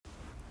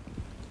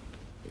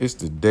It's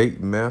the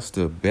Date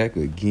Master back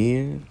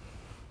again.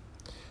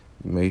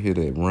 You may hear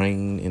that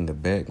rain in the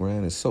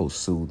background. It's so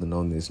soothing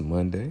on this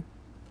Monday.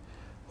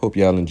 Hope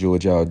y'all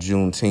enjoyed y'all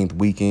Juneteenth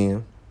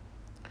weekend.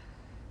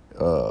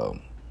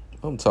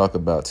 I'm talking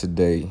about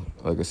today.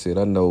 Like I said,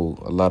 I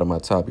know a lot of my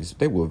topics,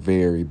 they will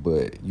vary,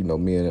 but,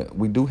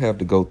 we do have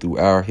to go through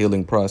our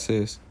healing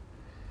process.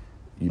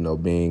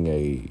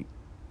 Being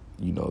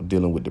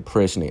dealing with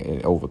depression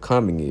and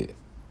overcoming it.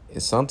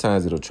 And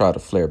sometimes it'll try to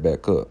flare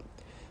back up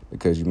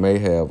because you may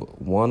have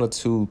one or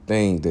two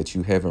things that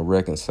you haven't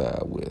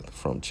reconciled with,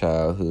 from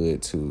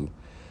childhood to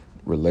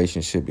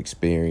relationship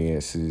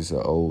experiences,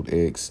 or old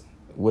ex,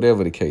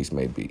 whatever the case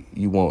may be.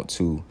 You want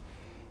to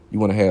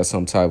have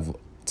some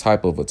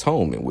type of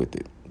atonement with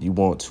it. You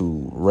want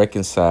to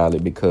reconcile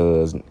it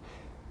because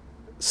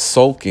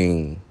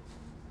sulking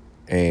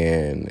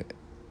and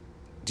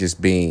just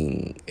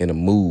being in a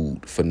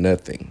mood for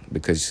nothing,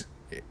 because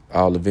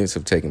all events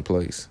have taken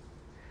place.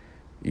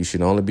 You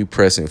should only be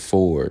pressing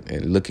forward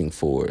and looking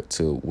forward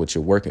to what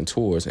you're working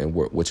towards and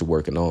what you're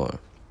working on.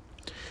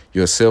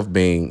 Yourself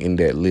being in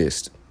that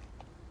list.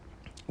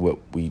 What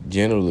we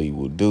generally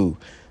will do,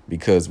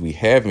 because we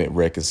haven't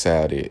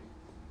reconciled it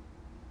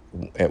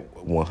at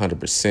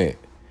 100%,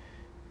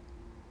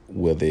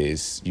 whether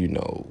it's,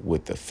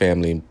 with a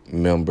family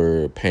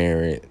member,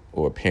 parent,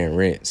 or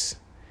parents,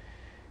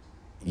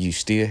 you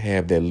still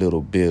have that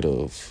little bit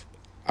of,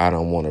 I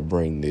don't want to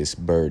bring this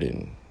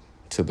burden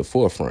to the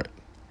forefront.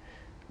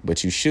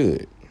 But you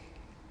should,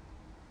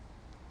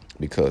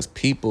 because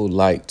people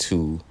like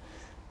to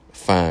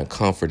find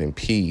comfort and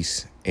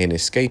peace in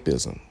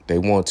escapism. They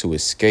want to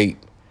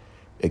escape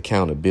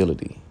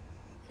accountability,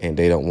 and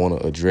they don't want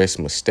to address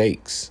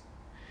mistakes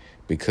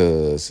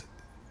because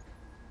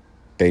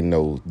they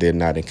know they're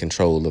not in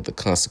control of the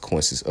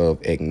consequences of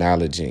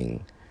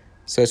acknowledging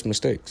such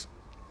mistakes.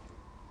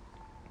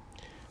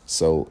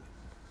 So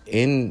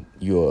in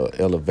your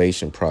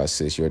elevation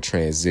process, your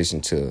transition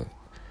to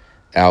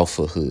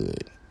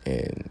alphahood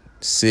and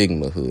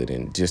sigmahood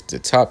and just the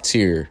top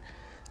tier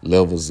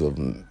levels of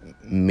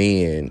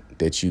men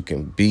that you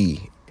can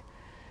be,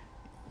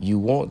 you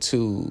want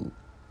to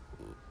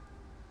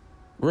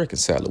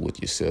reconcile it with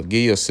yourself.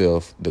 Give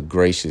yourself the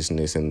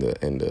graciousness and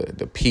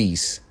the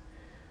peace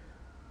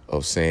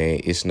of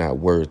saying it's not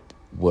worth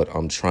what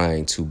I'm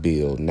trying to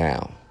build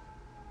now.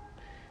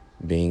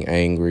 Being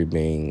angry,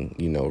 being,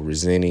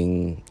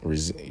 resenting,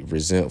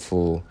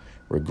 resentful,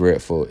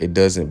 regretful, it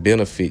doesn't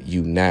benefit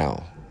you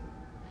now.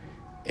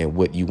 And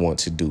what you want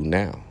to do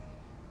now,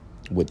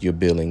 what you're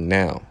building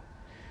now,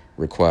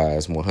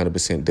 requires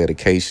 100%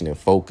 dedication and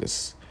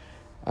focus.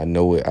 I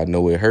know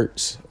it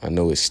hurts. I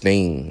know it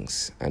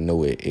stings. I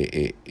know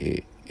it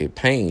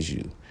pains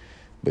you.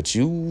 But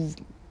you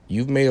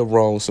may have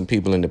wronged some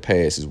people in the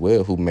past as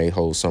well who may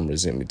hold some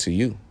resentment to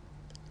you.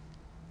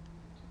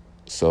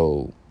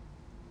 So,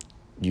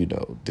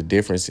 the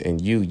difference in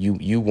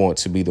you want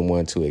to be the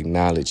one to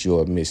acknowledge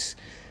your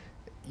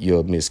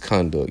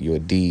misconduct, your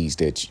deeds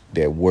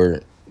that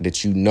were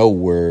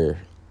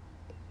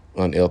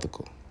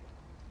unethical.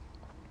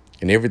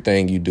 And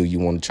everything you do, you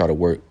want to try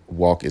to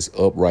walk as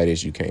upright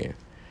as you can.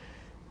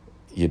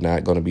 You're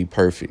not going to be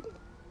perfect.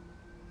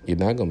 You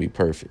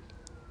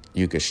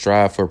can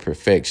strive for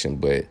perfection,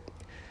 but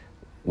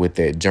with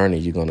that journey,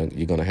 you're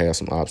gonna have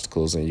some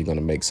obstacles and you're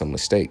gonna make some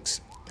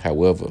mistakes.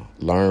 However,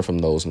 learn from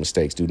those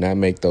mistakes. Do not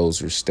make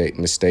those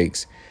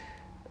mistakes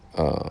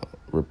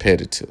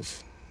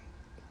repetitive.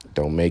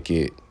 Don't make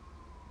it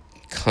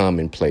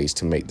commonplace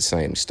to make the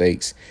same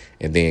mistakes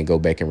and then go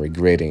back and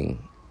regretting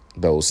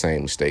those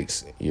same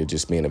mistakes. You're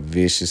just being a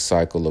vicious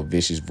cycle, a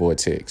vicious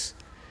vortex.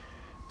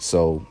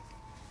 So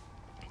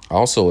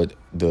also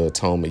the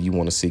atonement you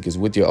want to seek is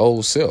with your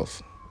old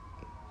self.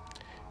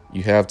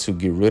 You have to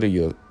get rid of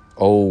your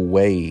old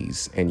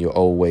ways and your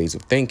old ways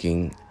of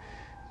thinking,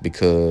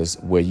 because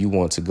where you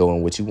want to go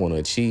and what you want to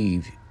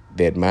achieve,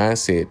 that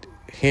mindset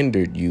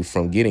hindered you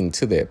from getting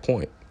to that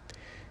point.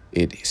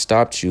 It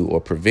stopped you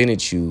or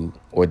prevented you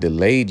or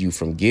delayed you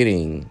from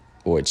getting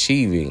or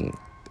achieving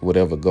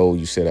whatever goal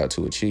you set out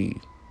to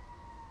achieve.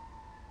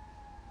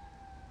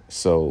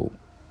 So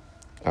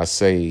I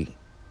say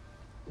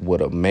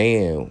what a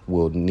man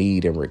will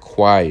need and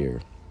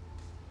require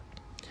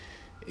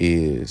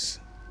is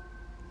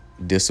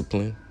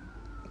discipline,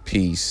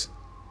 peace,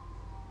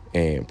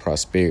 and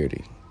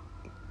prosperity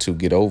to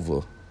get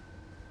over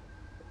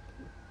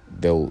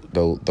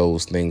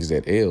those things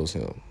that ails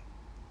him.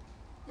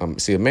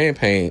 See, a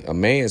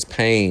man's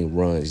pain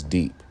runs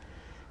deep.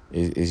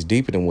 It's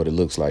deeper than what it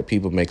looks like.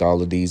 People make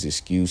all of these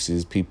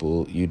excuses.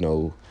 People,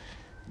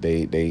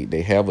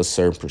 they have a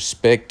certain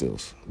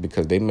perspective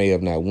because they may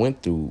have not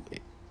went through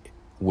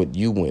what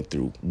you went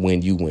through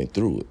when you went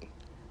through it.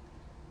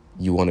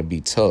 You want to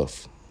be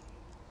tough.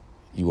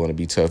 You want to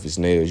be tough as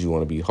nails. You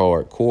want to be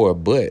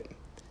hardcore, but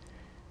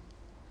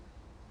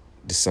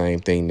the same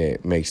thing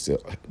that makes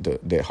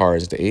that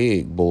hardens the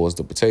egg boils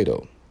the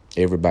potato.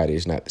 Everybody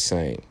is not the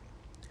same.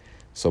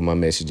 So my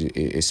message,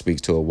 it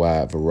speaks to a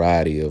wide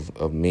variety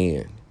of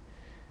men.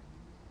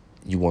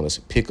 You want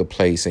to pick a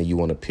place and you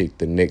want to pick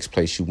the next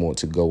place you want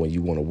to go and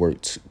you want to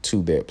work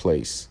to that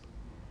place.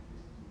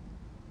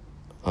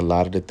 A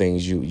lot of the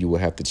things you will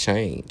have to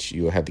change.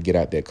 You will have to get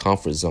out that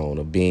comfort zone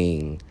of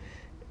being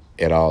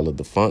at all of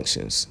the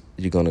functions.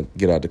 You're going to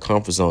get out the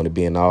comfort zone of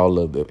being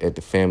at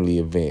the family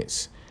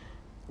events,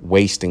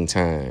 wasting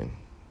time,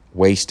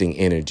 wasting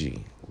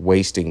energy,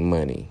 wasting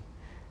money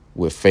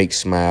with fake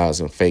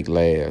smiles and fake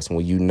laughs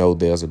when you know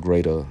there's a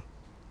greater,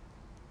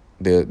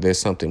 there's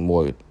something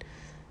more,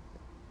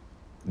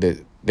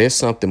 there's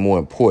something more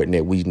important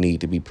that we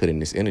need to be putting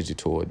this energy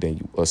toward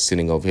than us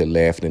sitting over here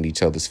laughing in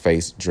each other's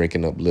face,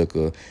 drinking up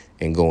liquor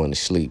and going to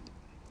sleep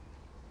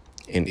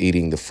and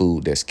eating the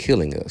food that's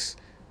killing us,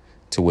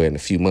 to where in a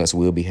few months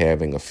we'll be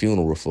having a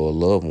funeral for a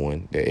loved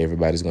one that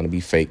everybody's going to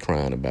be fake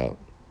crying about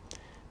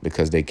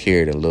because they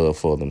cared and loved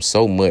for them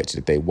so much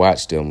that they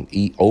watched them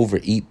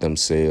overeat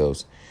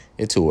themselves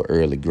into an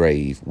early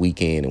grave,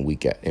 week in and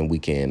week out and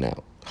weekend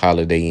out,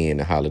 holiday in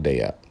and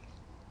holiday out.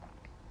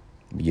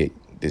 Yet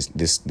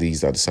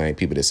these are the same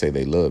people that say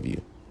they love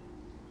you.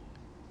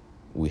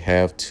 We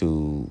have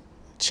to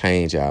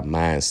change our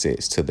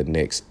mindsets to the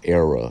next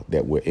era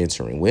that we're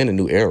entering. We're in a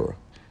new era.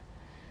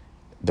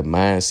 The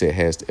mindset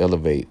has to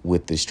elevate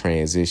with this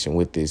transition,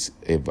 with this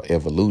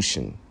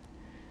evolution.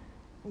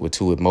 We're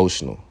too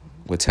emotional.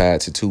 We're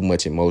tied to too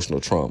much emotional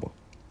trauma.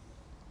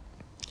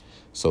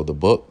 So the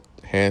book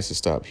has to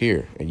stop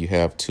here, and you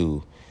have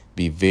to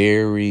be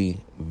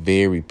very,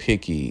 very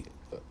picky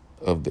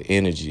of the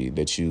energy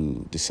that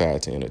you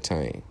decide to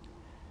entertain.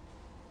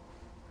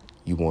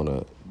 You want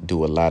to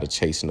do a lot of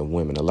chasing of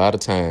women. A lot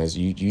of times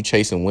you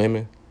chasing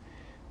women,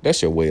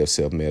 that's your way of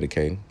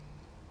self-medicating.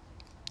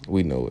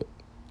 We know it.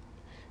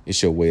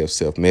 It's your way of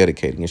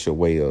self-medicating. It's your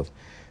way of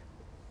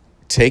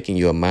taking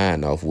your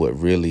mind off what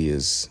really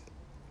is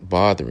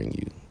bothering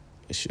you.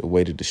 It's your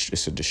way to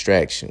it's a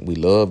distraction. We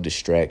love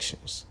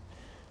distractions.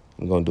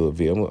 I'm gonna do a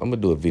video. I'm gonna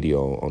do a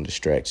video on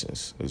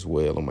distractions as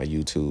well on my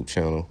YouTube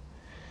channel.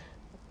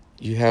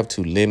 You have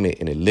to limit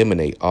and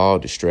eliminate all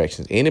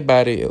distractions.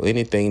 Anybody or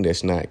anything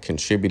that's not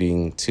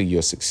contributing to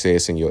your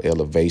success and your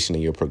elevation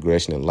and your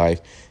progression in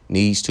life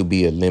needs to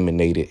be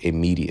eliminated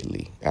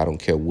immediately. I don't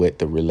care what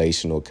the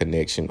relational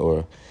connection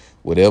or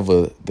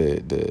whatever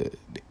the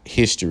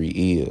history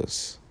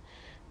is,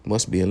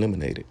 must be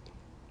eliminated.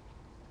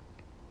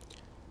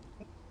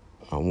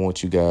 I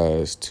want you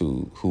guys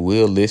to, who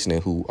will listen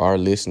and who are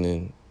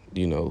listening,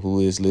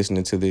 who is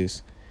listening to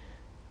this,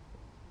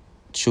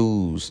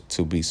 choose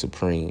to be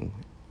supreme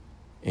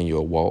in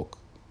your walk.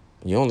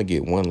 You only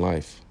get one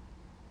life.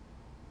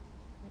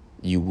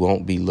 You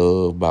won't be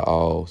loved by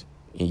all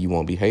and you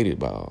won't be hated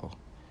by all,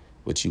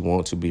 but you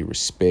want to be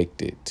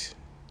respected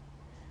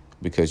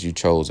because you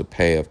chose a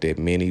path that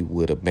many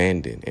would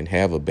abandon and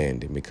have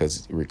abandoned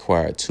because it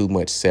required too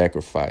much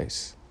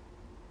sacrifice.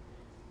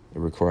 It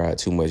required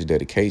too much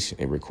dedication.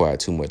 It required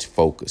too much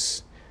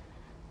focus.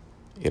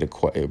 It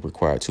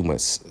required too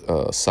much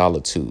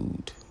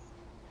solitude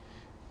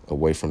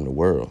away from the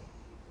world.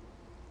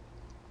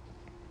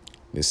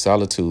 This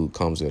solitude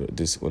comes at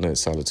this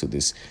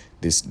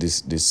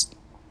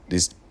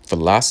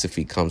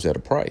philosophy comes at a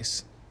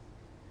price.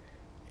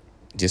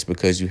 Just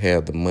because you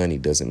have the money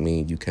doesn't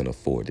mean you can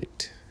afford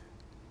it.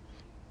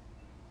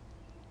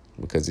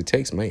 Because it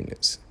takes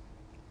maintenance.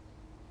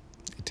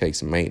 It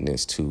takes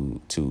maintenance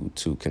to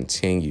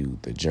continue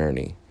the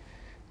journey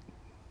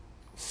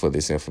for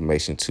this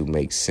information to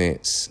make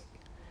sense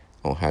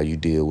on how you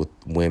deal with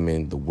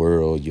women, the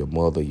world, your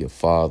mother, your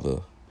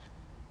father,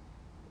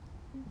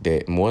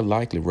 that more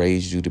likely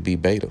raised you to be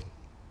beta,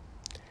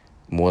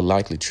 more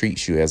likely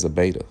treats you as a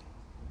beta.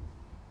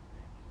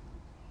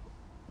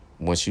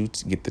 Once you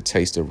get the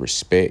taste of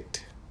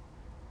respect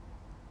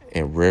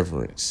and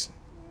reverence,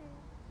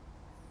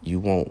 you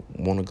won't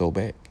want to go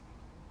back.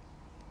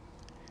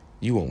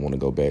 You won't want to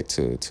go back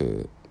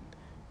to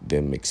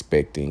them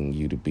expecting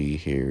you to be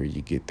here.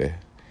 You get the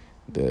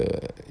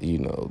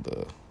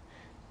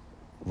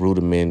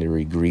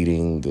rudimentary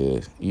greeting,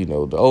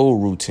 the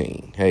old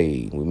routine.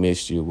 Hey, we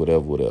missed you,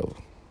 whatever.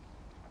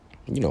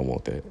 You don't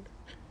want that.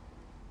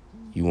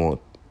 You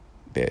want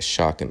that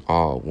shock and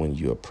awe when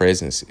your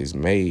presence is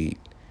made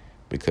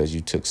because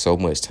you took so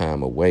much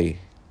time away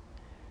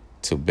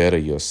to better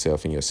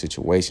yourself in your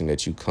situation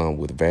that you come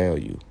with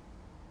value.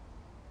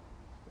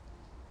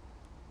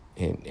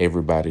 And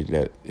everybody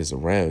that is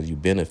around you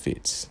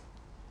benefits.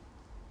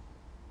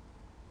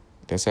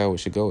 That's how it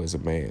should go as a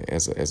man,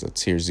 as a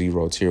tier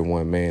 0, tier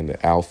 1 man,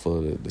 the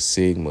alpha, the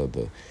sigma,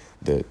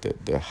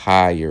 the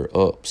higher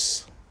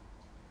ups.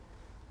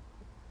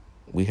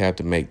 We have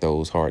to make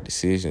those hard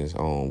decisions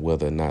on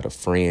whether or not a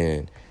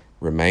friend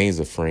remains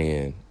a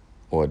friend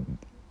or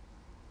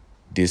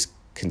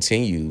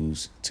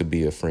discontinues to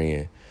be a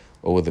friend,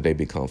 or whether they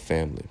become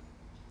family,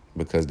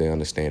 because they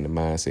understand the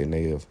mindset and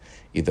they have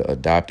either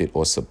adopted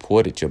or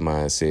supported your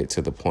mindset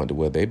to the point to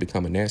where they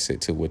become an asset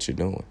to what you're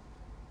doing.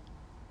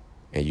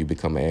 And you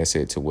become an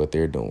asset to what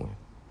they're doing.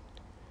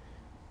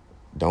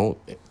 Don't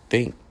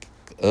think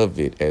of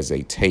it as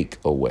a take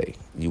away.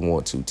 You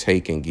want to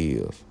take and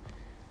give.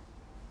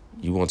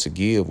 You want to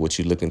give what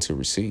you're looking to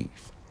receive,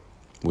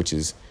 which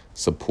is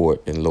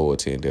support and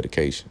loyalty and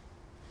dedication.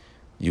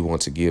 You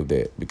want to give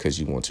that because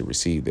you want to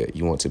receive that.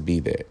 You want to be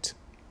that.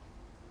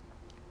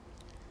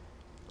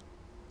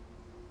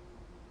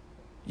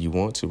 You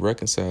want to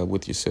reconcile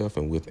with yourself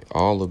and with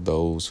all of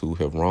those who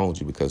have wronged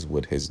you, because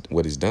what is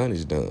done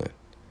is done.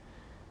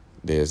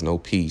 There's no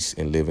peace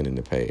in living in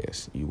the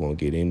past. You won't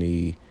get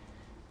any.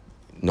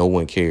 No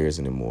one cares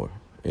anymore.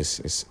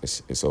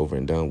 It's over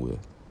and done with.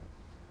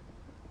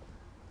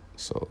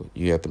 So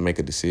you have to make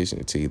a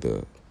decision to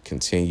either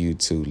continue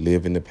to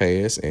live in the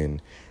past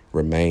and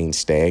remain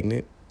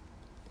stagnant,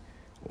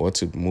 or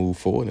to move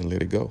forward and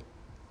let it go.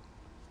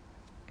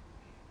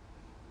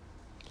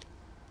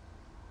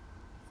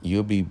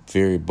 You'll be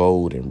very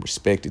bold and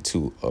respected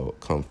to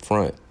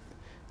confront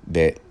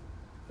that,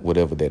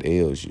 whatever that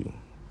ails you.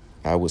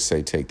 I would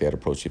say take that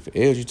approach. If it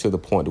ails you to the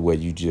point where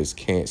you just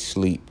can't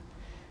sleep,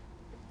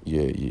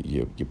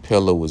 your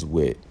pillow is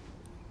wet,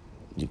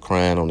 you're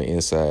crying on the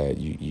inside,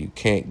 you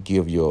can't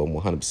give your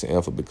 100%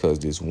 effort because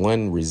this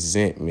one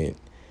resentment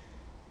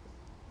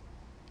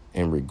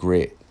and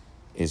regret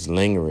is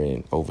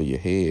lingering over your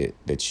head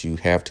that you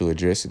have to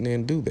address it,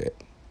 then do that.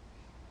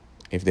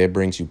 If that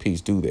brings you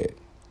peace, do that.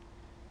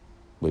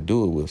 But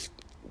do it with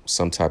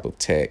some type of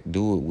tact.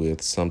 Do it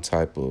with some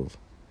type of,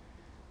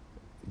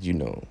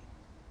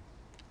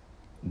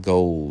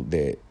 goal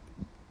that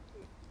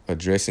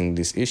addressing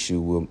this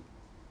issue will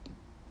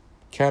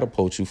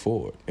catapult you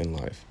forward in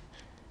life.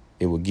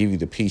 It will give you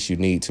the peace you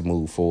need to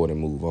move forward and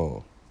move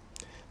on.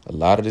 A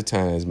lot of the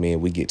times,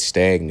 man, we get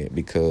stagnant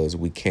because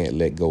we can't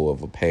let go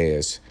of a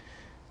past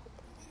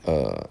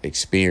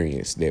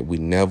experience that we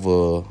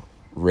never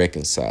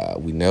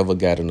reconciled. We never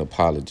got an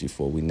apology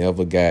for. We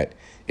never got,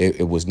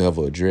 it was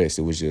never addressed.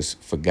 It was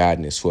just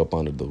forgotten and swept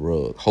under the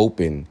rug,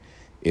 hoping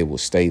it will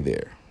stay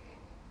there.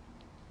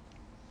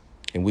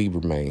 And we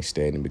remain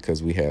stagnant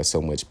because we have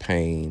so much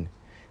pain.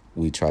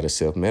 We try to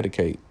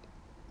self-medicate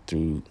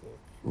through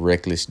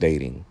reckless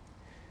dating,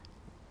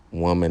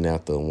 woman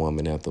after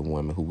woman after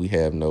woman who we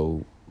have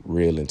no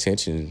real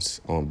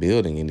intentions on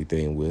building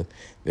anything with.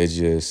 They're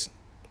just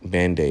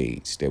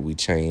Band-Aids that we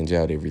change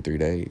out every 3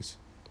 days.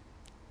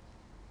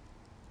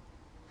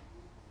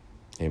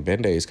 And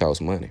Band-Aids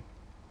cost money.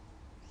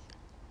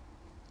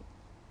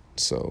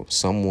 So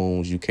some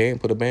wounds you can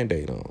put a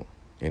Band-Aid on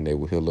and they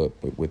will heal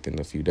up within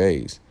a few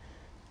days.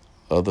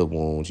 Other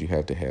wounds you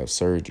have to have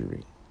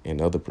surgery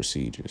and other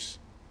procedures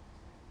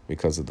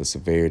because of the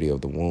severity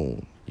of the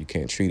wound. You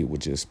can't treat it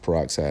with just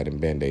peroxide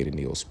and Band-Aid and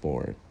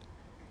Neosporin.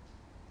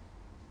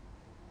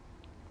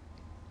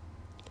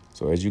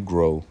 So as you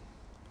grow,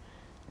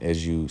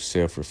 as you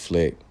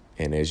self-reflect,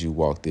 and as you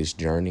walk this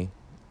journey,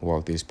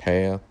 walk this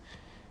path,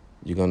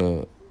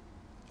 a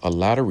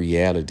lot of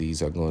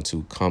realities are going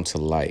to come to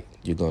light.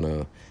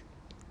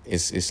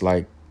 It's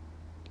like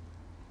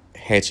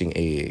hatching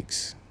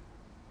eggs.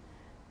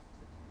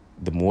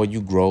 The more you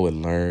grow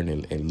and learn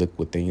and look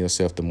within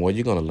yourself, the more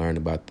you're going to learn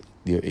about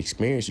the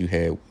experience you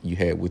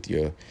had with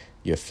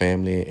your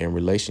family and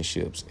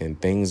relationships, and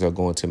things are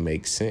going to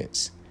make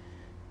sense.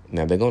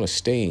 Now, they're going to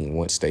sting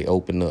once they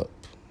open up.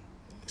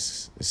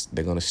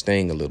 They're going to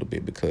sting a little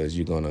bit because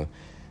you're going to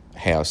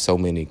have so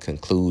many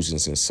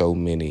conclusions and so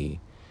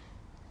many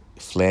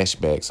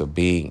flashbacks of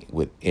being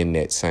in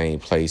that same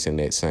place in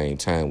that same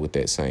time with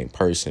that same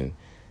person,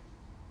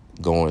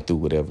 going through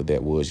whatever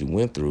that was you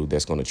went through.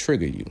 That's going to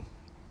trigger you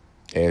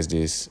as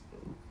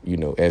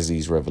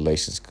these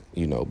revelations,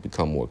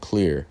 become more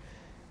clear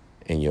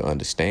in your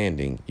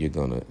understanding. You're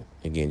going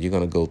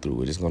to go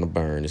through it. It's going to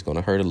burn. It's going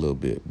to hurt a little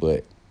bit,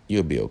 but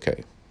you'll be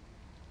okay.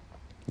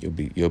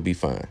 You'll be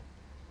fine.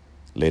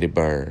 Let it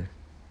burn,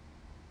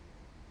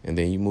 and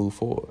then you move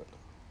forward.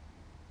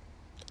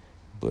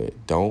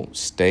 But don't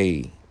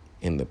stay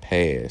in the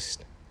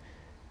past.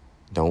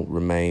 Don't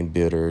remain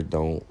bitter.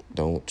 Don't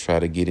try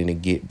to get any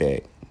get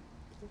back.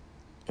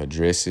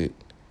 Address it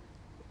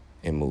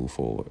and move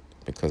forward,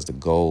 because the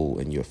goal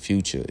in your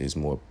future is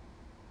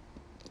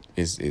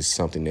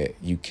something that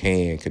you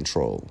can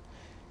control.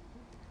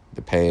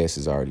 The past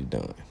is already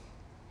done.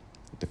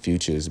 The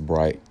future is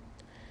bright.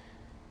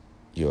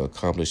 Your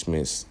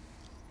accomplishments,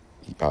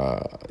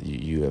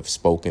 you have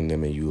spoken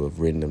them and you have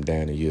written them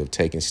down, and you have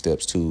taken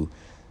steps to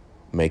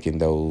making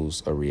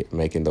those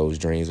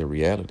dreams a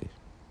reality.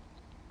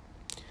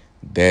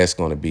 That's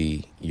going to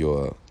be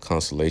your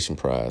consolation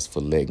prize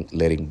for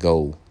letting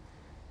go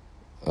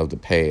of the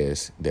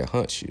past that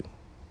haunts you.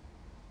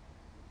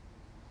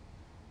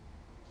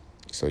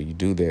 So you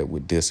do that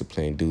with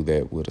discipline, do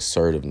that with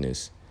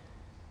assertiveness,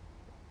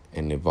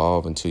 and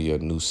evolve into your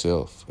new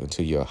self,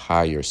 into your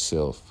higher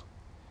self.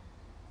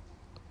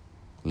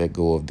 Let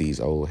go of these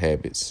old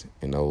habits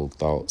and old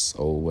thoughts,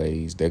 old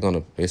ways.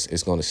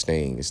 It's gonna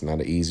sting. It's not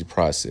an easy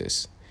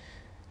process.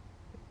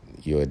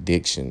 Your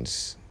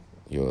addictions,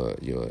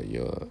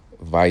 your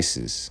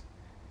vices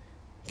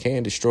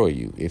can destroy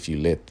you if you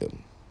let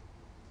them.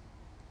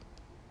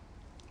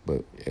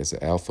 But as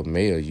an alpha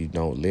male, you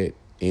don't let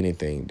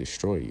anything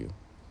destroy you.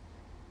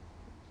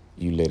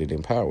 You let it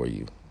empower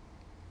you.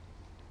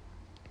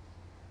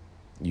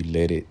 You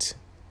let it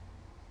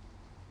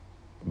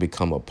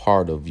become a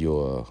part of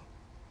your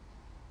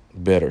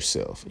better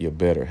self, your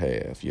better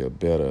half,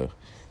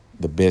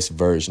 the best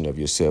version of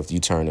yourself. You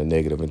turn a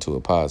negative into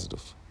a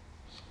positive.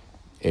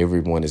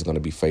 Everyone is going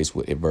to be faced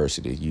with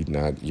adversity.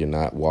 You're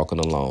not walking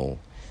alone.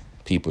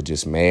 People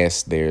just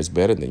mask theirs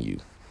better than you,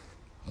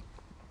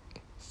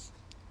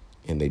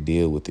 and they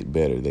deal with it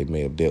better. They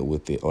may have dealt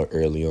with it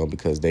early on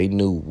because they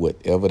knew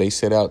whatever they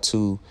set out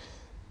to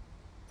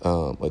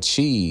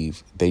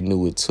achieve, they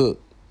knew it took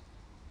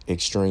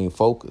extreme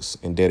focus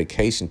and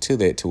dedication to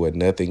that, to where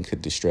nothing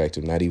could distract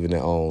them, not even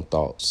their own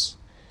thoughts.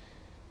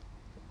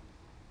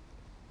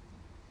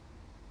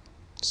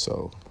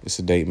 So it's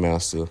a Date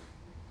Master.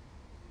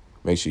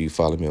 Make sure you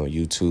follow me on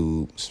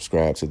YouTube,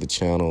 subscribe to the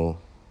channel,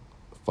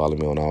 follow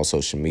me on all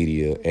social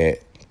media at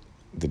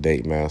The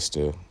Date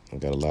Master. I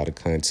got a lot of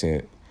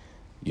content,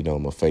 my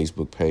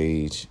Facebook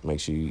page. Make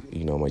sure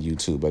my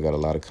YouTube, I got a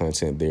lot of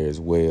content there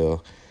as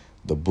well.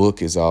 The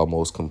book is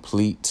almost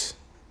complete.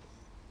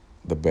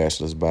 The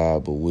Bachelor's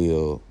Bible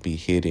will be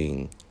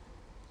hitting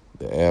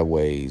the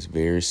airways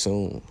very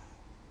soon.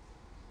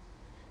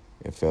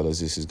 And fellas,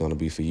 this is going to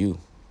be for you.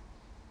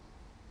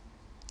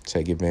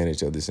 Take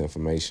advantage of this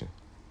information.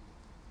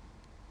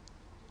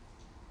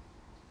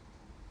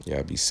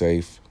 Y'all be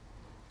safe,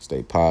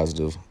 stay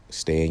positive,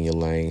 stay in your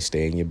lane,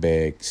 stay in your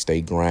bag,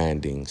 stay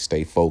grinding,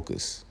 stay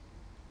focused.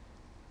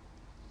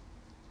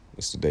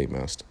 It's the Date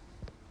Master.